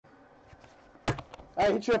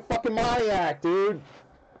I hit you a fucking maniac, dude.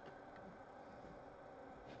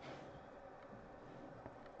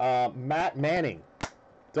 Matt Manning,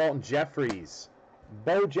 Dalton Jeffries,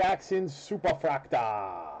 Bo Jackson,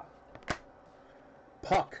 Superfracta.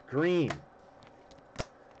 Puck, green.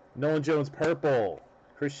 Nolan Jones, purple.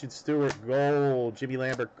 Christian Stewart, gold. Jimmy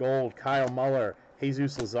Lambert, gold. Kyle Muller,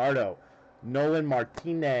 Jesus Luzardo, Nolan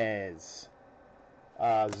Martinez,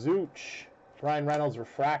 Zooch, Brian Reynolds,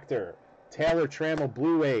 refractor. Taylor Trammell,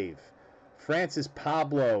 blue wave. Francis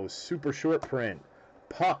Pablo, super short print.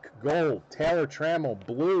 Puck, gold. Taylor Trammell,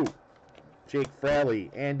 blue. Jake Fraley,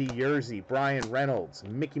 Andy Yerzy, Brian Reynolds,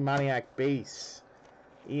 Mickey Moniak, base.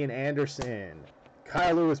 Ian Anderson,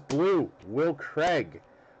 Kyle Lewis, blue. Will Craig,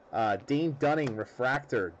 Dane Dunning,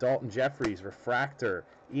 refractor. Dalton Jeffries, refractor.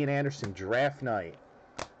 Ian Anderson, draft night.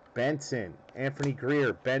 Benson, Anthony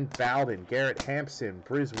Greer, Ben Bowden, Garrett Hampson,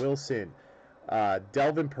 Briz Wilson,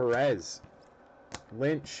 Delvin Perez,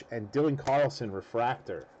 Lynch, and Dylan Carlson,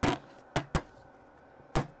 refractor.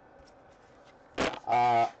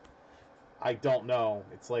 I don't know.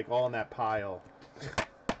 It's like all in that pile.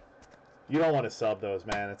 You don't want to sub those,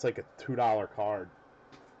 man. It's like a $2 card.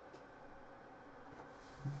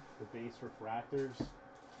 The base refractors.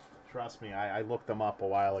 Trust me, I looked them up a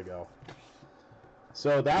while ago.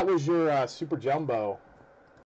 So that was your Super Jumbo.